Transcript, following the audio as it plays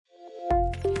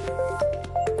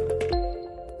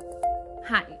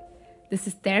This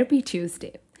is Therapy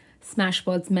Tuesday,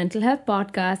 Smashboard's mental health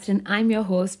podcast, and I'm your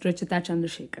host, Ruchita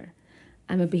Chandrasekhar.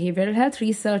 I'm a behavioral health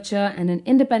researcher and an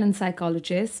independent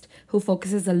psychologist who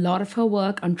focuses a lot of her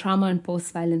work on trauma and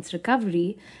post-violence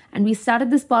recovery, and we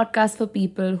started this podcast for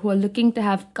people who are looking to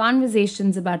have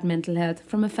conversations about mental health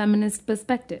from a feminist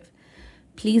perspective.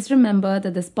 Please remember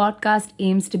that this podcast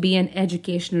aims to be an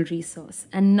educational resource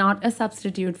and not a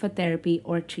substitute for therapy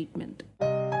or treatment.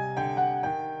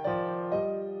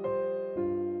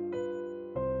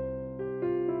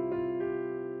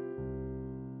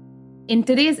 In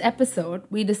today's episode,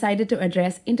 we decided to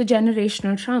address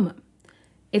intergenerational trauma.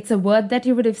 It's a word that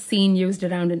you would have seen used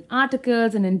around in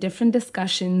articles and in different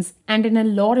discussions and in a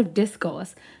lot of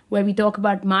discourse where we talk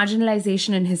about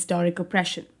marginalization and historic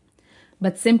oppression.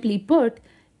 But simply put,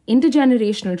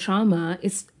 intergenerational trauma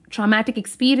is traumatic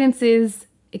experiences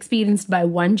experienced by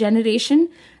one generation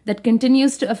that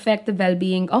continues to affect the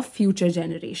well-being of future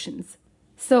generations.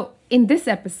 So, in this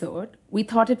episode, we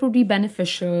thought it would be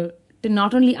beneficial to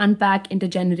not only unpack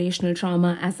intergenerational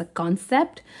trauma as a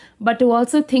concept, but to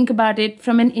also think about it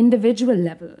from an individual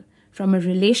level, from a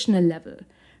relational level,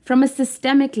 from a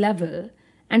systemic level,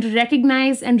 and to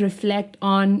recognize and reflect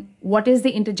on what is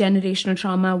the intergenerational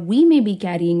trauma we may be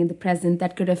carrying in the present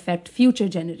that could affect future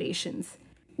generations,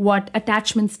 what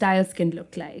attachment styles can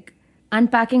look like,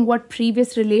 unpacking what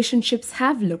previous relationships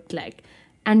have looked like,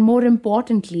 and more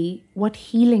importantly, what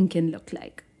healing can look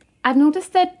like. I've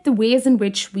noticed that the ways in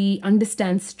which we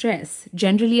understand stress,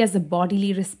 generally as a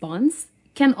bodily response,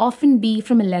 can often be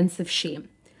from a lens of shame.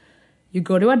 You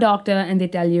go to a doctor and they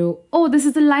tell you, oh, this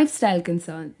is a lifestyle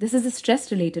concern. This is a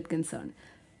stress-related concern.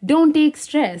 Don't take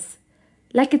stress.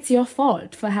 Like it's your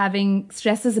fault for having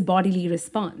stress as a bodily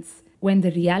response. When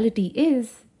the reality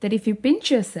is that if you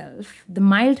pinch yourself, the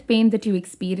mild pain that you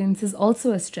experience is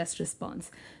also a stress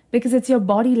response because it's your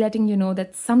body letting you know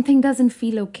that something doesn't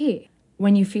feel okay.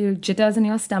 When you feel jitters in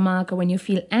your stomach or when you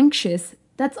feel anxious,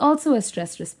 that's also a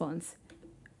stress response.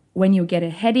 When you get a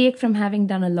headache from having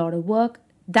done a lot of work,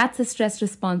 that's a stress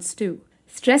response too.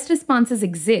 Stress responses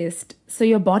exist so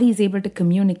your body is able to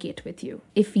communicate with you.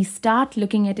 If we start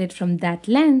looking at it from that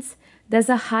lens, there's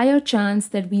a higher chance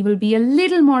that we will be a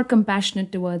little more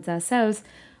compassionate towards ourselves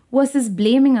versus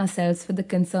blaming ourselves for the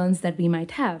concerns that we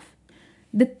might have.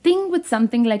 The thing with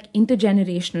something like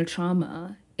intergenerational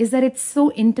trauma is that it's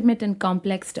so intimate and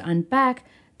complex to unpack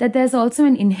that there's also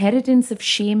an inheritance of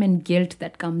shame and guilt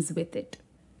that comes with it.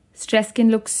 Stress can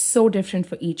look so different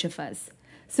for each of us.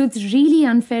 So it's really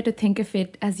unfair to think of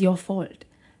it as your fault.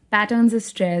 Patterns of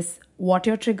stress, what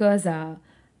your triggers are,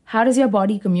 how does your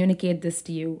body communicate this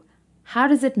to you, how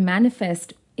does it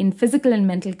manifest in physical and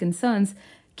mental concerns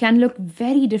can look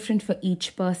very different for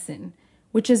each person,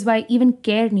 which is why even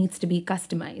care needs to be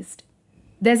customized.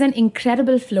 There's an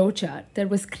incredible flowchart that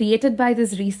was created by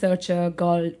this researcher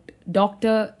called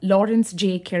Dr. Lawrence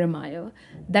J. Kirameyer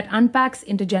that unpacks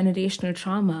intergenerational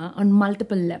trauma on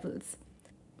multiple levels.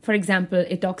 For example,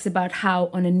 it talks about how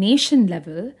on a nation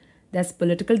level, there's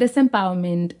political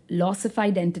disempowerment, loss of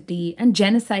identity, and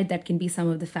genocide that can be some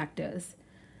of the factors.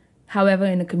 However,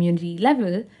 in a community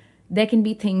level, there can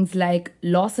be things like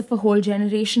loss of a whole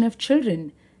generation of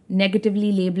children,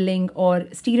 negatively labeling or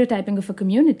stereotyping of a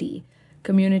community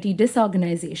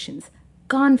disorganizations,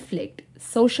 conflict,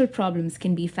 social problems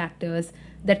can be factors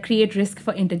that create risk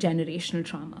for intergenerational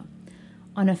trauma.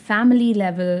 On a family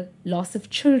level, loss of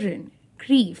children,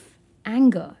 grief,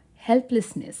 anger,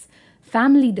 helplessness,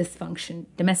 family dysfunction,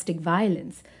 domestic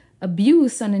violence,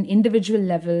 abuse on an individual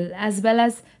level, as well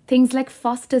as things like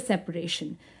foster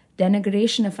separation,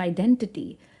 denigration of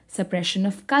identity, suppression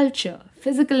of culture,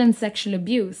 physical and sexual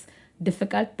abuse,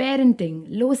 difficult parenting,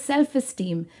 low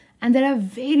self-esteem, and there are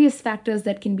various factors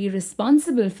that can be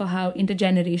responsible for how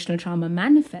intergenerational trauma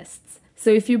manifests.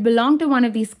 So if you belong to one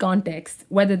of these contexts,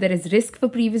 whether there is risk for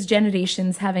previous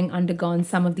generations having undergone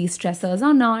some of these stressors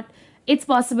or not, it's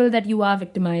possible that you are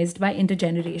victimized by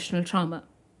intergenerational trauma.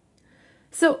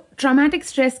 So traumatic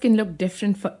stress can look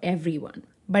different for everyone,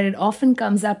 but it often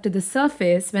comes up to the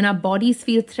surface when our bodies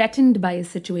feel threatened by a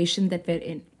situation that we're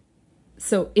in.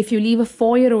 So if you leave a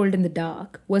 4-year-old in the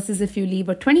dark versus if you leave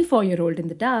a 24-year-old in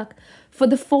the dark, for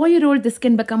the 4-year-old, this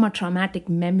can become a traumatic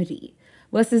memory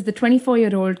versus the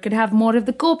 24-year-old could have more of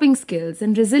the coping skills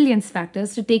and resilience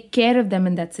factors to take care of them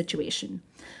in that situation.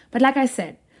 But like I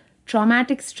said,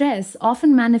 traumatic stress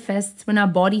often manifests when our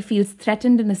body feels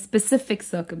threatened in a specific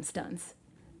circumstance.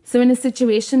 So in a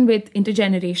situation with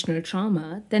intergenerational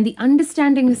trauma, then the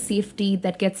understanding of safety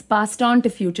that gets passed on to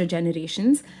future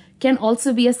generations can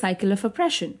also be a cycle of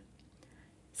oppression.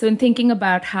 So in thinking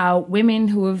about how women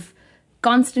who have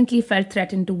constantly felt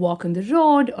threatened to walk on the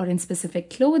road or in specific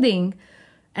clothing,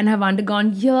 and have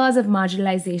undergone years of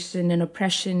marginalization and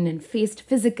oppression and faced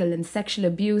physical and sexual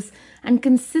abuse and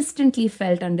consistently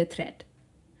felt under threat.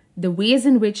 The ways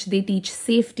in which they teach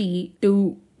safety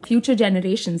to future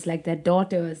generations, like their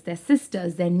daughters, their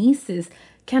sisters, their nieces,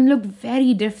 can look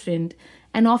very different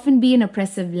and often be in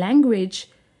oppressive language,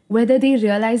 whether they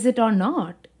realize it or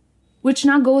not, which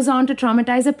now goes on to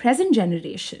traumatize a present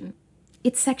generation.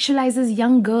 It sexualizes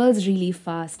young girls really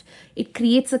fast. It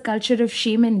creates a culture of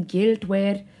shame and guilt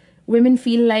where women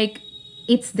feel like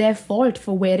it's their fault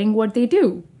for wearing what they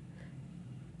do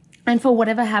and for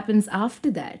whatever happens after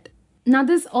that. Now,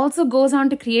 this also goes on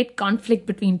to create conflict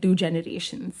between two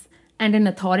generations. And in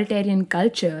authoritarian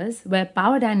cultures, where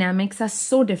power dynamics are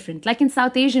so different, like in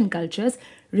South Asian cultures,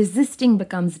 resisting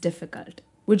becomes difficult,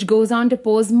 which goes on to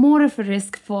pose more of a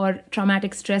risk for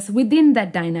traumatic stress within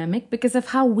that dynamic because of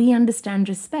how we understand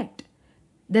respect.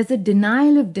 There's a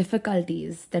denial of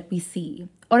difficulties that we see,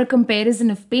 or a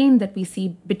comparison of pain that we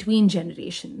see between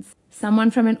generations.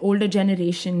 Someone from an older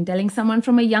generation telling someone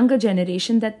from a younger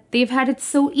generation that they've had it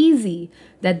so easy,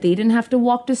 that they didn't have to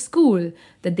walk to school,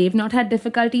 that they've not had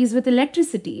difficulties with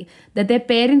electricity, that their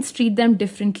parents treat them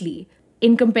differently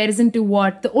in comparison to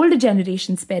what the older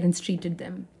generation's parents treated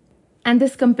them. And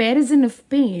this comparison of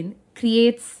pain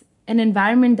creates an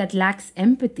environment that lacks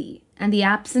empathy, and the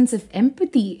absence of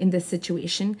empathy in this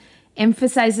situation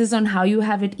emphasizes on how you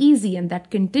have it easy, and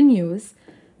that continues,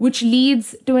 which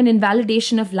leads to an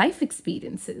invalidation of life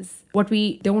experiences. What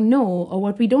we don't know or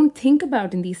what we don't think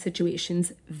about in these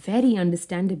situations, very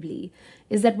understandably,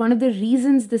 is that one of the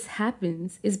reasons this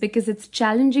happens is because it's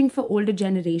challenging for older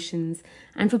generations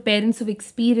and for parents who've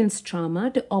experienced trauma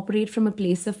to operate from a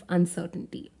place of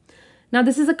uncertainty. Now,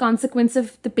 this is a consequence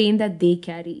of the pain that they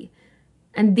carry.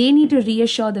 And they need to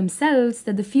reassure themselves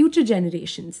that the future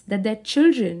generations, that their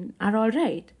children are all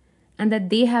right and that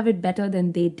they have it better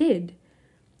than they did.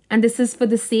 And this is for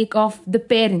the sake of the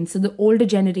parents, so the older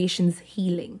generation's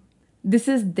healing. This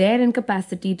is their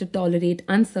incapacity to tolerate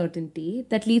uncertainty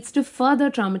that leads to further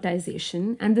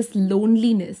traumatization and this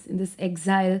loneliness and this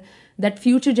exile that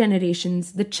future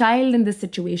generations, the child in this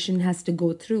situation, has to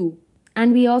go through.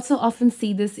 And we also often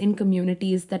see this in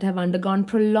communities that have undergone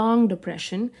prolonged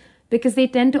oppression because they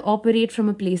tend to operate from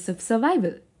a place of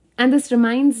survival. And this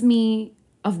reminds me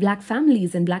of Black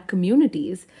families and Black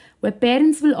communities, where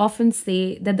parents will often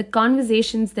say that the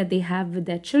conversations that they have with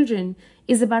their children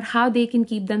is about how they can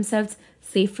keep themselves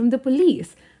safe from the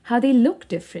police, how they look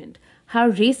different, how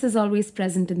race is always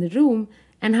present in the room,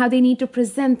 and how they need to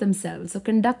present themselves or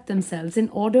conduct themselves in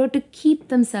order to keep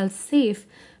themselves safe,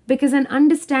 because an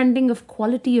understanding of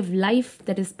quality of life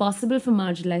that is possible for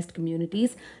marginalized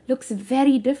communities looks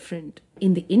very different.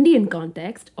 In the Indian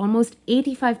context, almost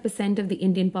 85% of the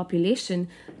Indian population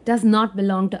does not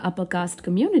belong to upper caste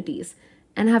communities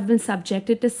and have been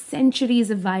subjected to centuries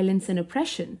of violence and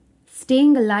oppression.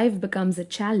 Staying alive becomes a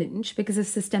challenge because of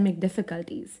systemic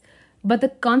difficulties. But the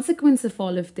consequence of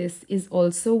all of this is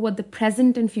also what the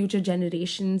present and future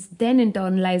generations then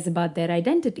internalize about their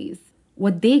identities.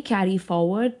 What they carry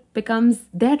forward becomes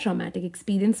their traumatic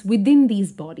experience within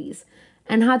these bodies,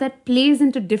 and how that plays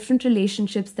into different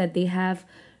relationships that they have,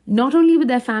 not only with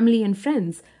their family and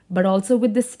friends, but also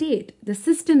with the state, the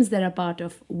systems they're a part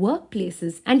of,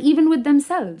 workplaces, and even with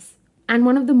themselves. And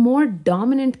one of the more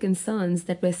dominant concerns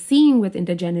that we're seeing with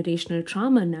intergenerational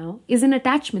trauma now is in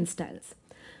attachment styles.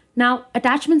 Now,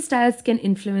 attachment styles can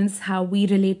influence how we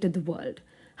relate to the world,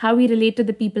 how we relate to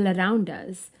the people around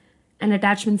us. And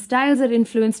attachment styles are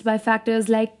influenced by factors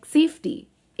like safety,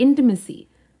 intimacy,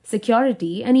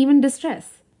 security, and even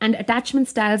distress. And attachment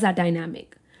styles are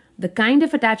dynamic. The kind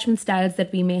of attachment styles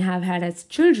that we may have had as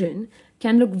children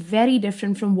can look very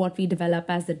different from what we develop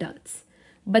as adults.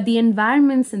 But the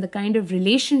environments and the kind of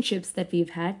relationships that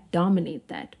we've had dominate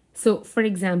that. So, for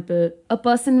example, a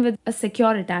person with a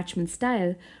secure attachment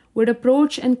style would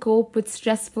approach and cope with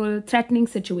stressful, threatening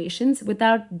situations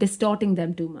without distorting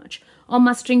them too much or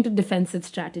mustering to defensive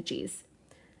strategies.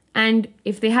 And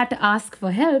if they had to ask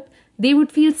for help, they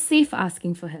would feel safe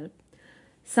asking for help.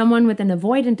 Someone with an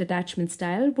avoidant attachment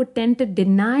style would tend to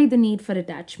deny the need for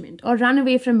attachment or run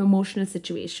away from emotional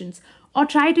situations or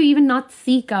try to even not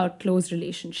seek out close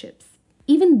relationships.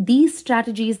 Even these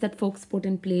strategies that folks put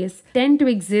in place tend to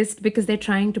exist because they're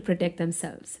trying to protect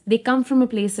themselves. They come from a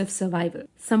place of survival.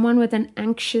 Someone with an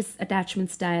anxious attachment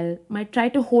style might try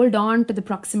to hold on to the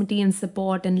proximity and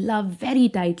support and love very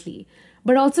tightly,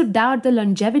 but also doubt the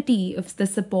longevity of the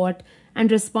support and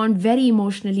respond very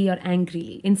emotionally or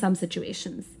angrily in some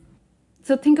situations.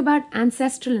 So think about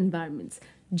ancestral environments,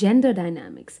 gender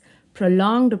dynamics,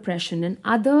 prolonged oppression, and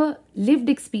other lived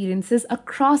experiences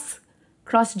across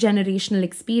cross-generational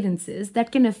experiences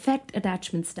that can affect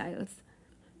attachment styles.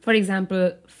 For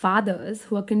example, fathers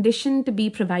who are conditioned to be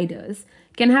providers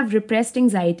can have repressed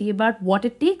anxiety about what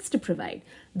it takes to provide,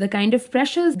 the kind of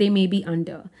pressures they may be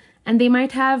under, and they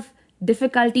might have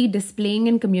difficulty displaying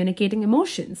and communicating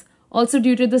emotions, also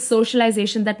due to the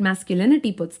socialization that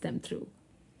masculinity puts them through.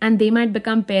 And they might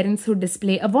become parents who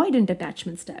display avoidant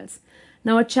attachment styles.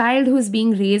 Now, a child who is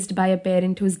being raised by a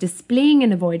parent who is displaying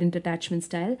an avoidant attachment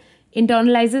style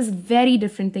internalizes very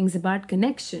different things about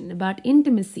connection, about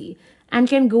intimacy, and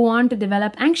can go on to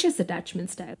develop anxious attachment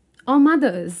style. Or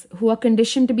mothers who are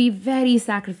conditioned to be very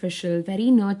sacrificial,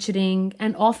 very nurturing,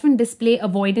 and often display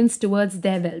avoidance towards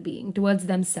their well-being, towards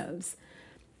themselves.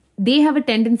 They have a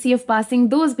tendency of passing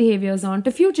those behaviors on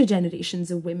to future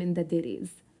generations of women that they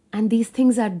raise. And these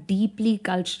things are deeply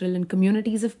cultural in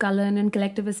communities of color and in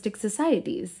collectivistic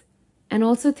societies. And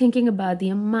also thinking about the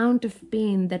amount of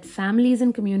pain that families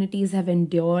and communities have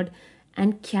endured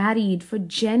and carried for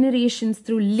generations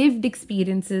through lived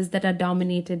experiences that are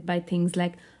dominated by things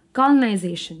like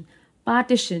colonization,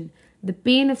 partition, the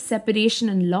pain of separation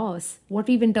and loss, what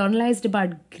we've internalized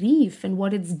about grief and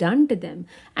what it's done to them,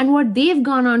 and what they've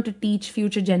gone on to teach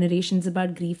future generations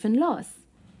about grief and loss.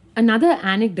 Another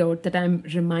anecdote that I'm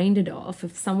reminded of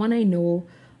someone I know,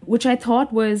 which I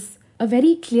thought was a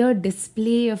very clear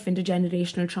display of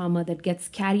intergenerational trauma that gets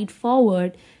carried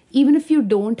forward even if you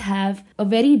don't have a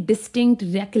very distinct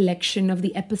recollection of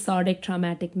the episodic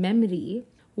traumatic memory,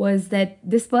 was that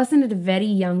this person at a very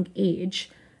young age,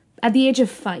 at the age of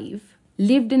 5,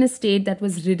 lived in a state that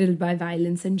was riddled by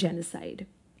violence and genocide.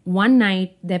 One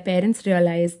night, their parents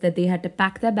realized that they had to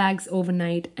pack their bags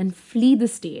overnight and flee the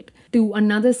state to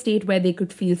another state where they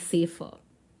could feel safer.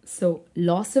 So,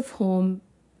 loss of home,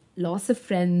 loss of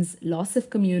friends, loss of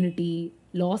community,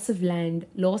 loss of land,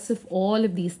 loss of all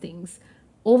of these things,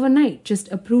 overnight,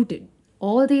 just uprooted.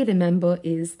 All they remember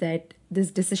is that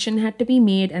this decision had to be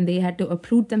made and they had to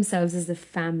uproot themselves as a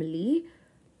family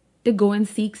to go and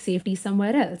seek safety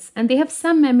somewhere else. And they have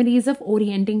some memories of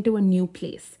orienting to a new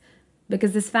place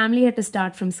because this family had to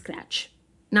start from scratch.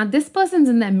 Now, this person's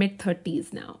in their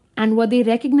mid-30s now. And what they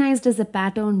recognized as a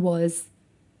pattern was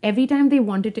every time they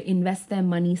wanted to invest their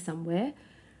money somewhere,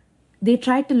 they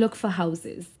tried to look for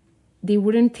houses. They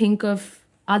wouldn't think of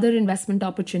other investment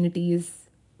opportunities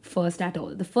first at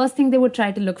all. The first thing they would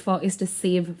try to look for is to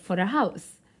save for a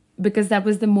house because that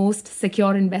was the most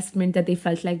secure investment that they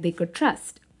felt like they could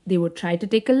trust. They would try to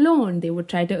take a loan. They would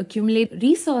try to accumulate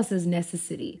resources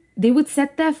necessary. They would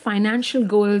set their financial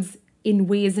goals in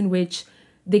ways in which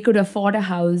they could afford a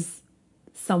house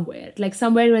somewhere, like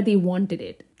somewhere where they wanted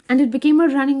it. And it became a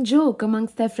running joke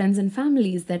amongst their friends and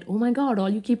families that, oh my God, all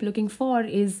you keep looking for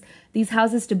is these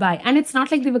houses to buy. And it's not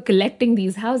like they were collecting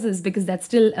these houses because that's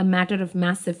still a matter of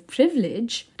massive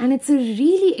privilege. And it's a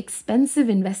really expensive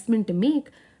investment to make.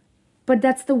 But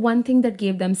that's the one thing that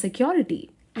gave them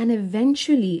security. And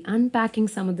eventually, unpacking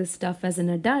some of this stuff as an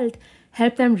adult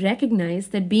helped them recognize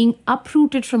that being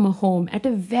uprooted from a home at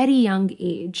a very young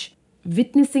age,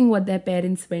 witnessing what their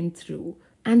parents went through,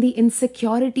 and the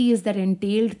insecurities that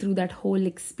entailed through that whole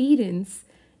experience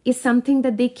is something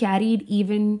that they carried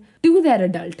even to their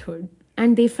adulthood.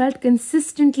 And they felt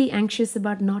consistently anxious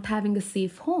about not having a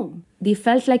safe home. They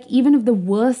felt like even if the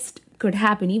worst could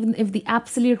happen, even if the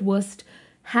absolute worst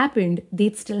happened,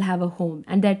 they'd still have a home.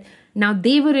 And that now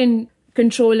they were in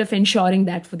control of ensuring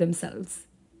that for themselves.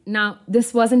 Now,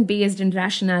 this wasn't based in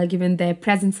rationale given their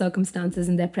present circumstances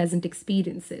and their present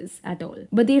experiences at all.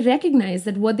 But they recognized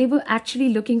that what they were actually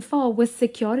looking for was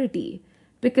security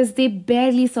because they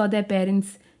barely saw their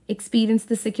parents experience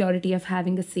the security of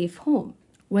having a safe home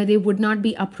where they would not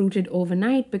be uprooted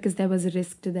overnight because there was a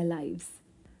risk to their lives.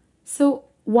 So,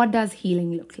 what does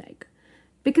healing look like?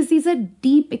 Because these are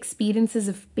deep experiences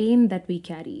of pain that we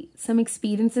carry, some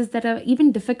experiences that are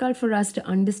even difficult for us to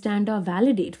understand or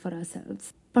validate for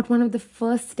ourselves. But one of the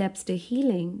first steps to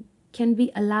healing can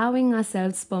be allowing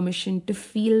ourselves permission to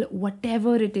feel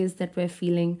whatever it is that we're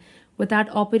feeling without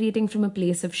operating from a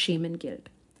place of shame and guilt.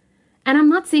 And I'm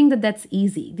not saying that that's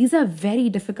easy. These are very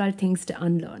difficult things to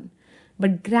unlearn.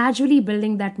 But gradually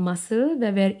building that muscle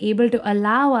where we're able to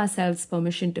allow ourselves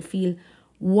permission to feel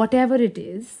whatever it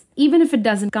is, even if it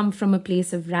doesn't come from a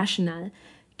place of rationale,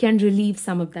 can relieve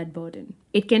some of that burden.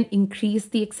 It can increase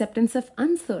the acceptance of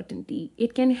uncertainty.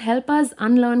 It can help us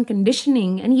unlearn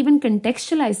conditioning and even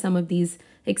contextualize some of these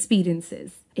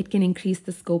experiences. It can increase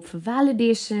the scope for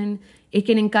validation. It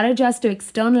can encourage us to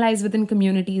externalize within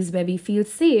communities where we feel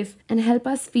safe and help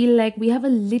us feel like we have a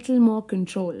little more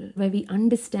control, where we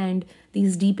understand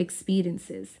these deep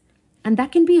experiences. And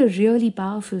that can be a really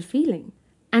powerful feeling.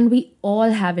 And we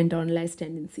all have internalized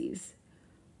tendencies.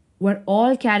 We're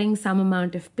all carrying some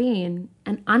amount of pain,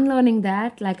 and unlearning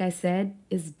that, like I said,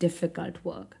 is difficult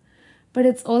work. But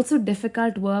it's also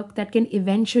difficult work that can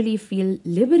eventually feel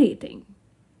liberating.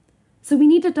 So we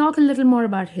need to talk a little more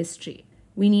about history.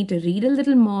 We need to read a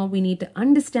little more. We need to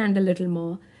understand a little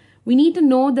more. We need to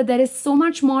know that there is so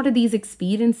much more to these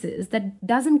experiences that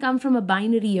doesn't come from a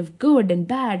binary of good and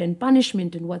bad and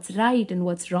punishment and what's right and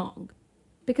what's wrong.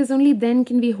 Because only then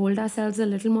can we hold ourselves a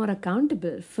little more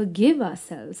accountable, forgive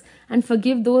ourselves, and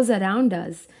forgive those around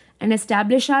us, and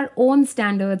establish our own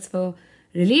standards for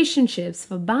relationships,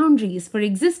 for boundaries, for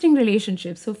existing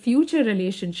relationships, for future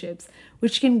relationships,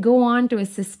 which can go on to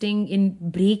assisting in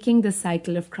breaking the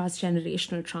cycle of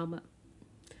cross-generational trauma.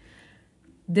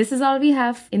 This is all we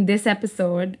have in this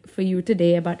episode for you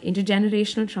today about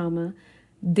intergenerational trauma.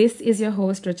 This is your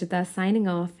host, Ruchita, signing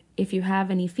off. If you have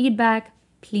any feedback,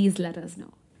 please let us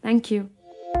know. Thank you.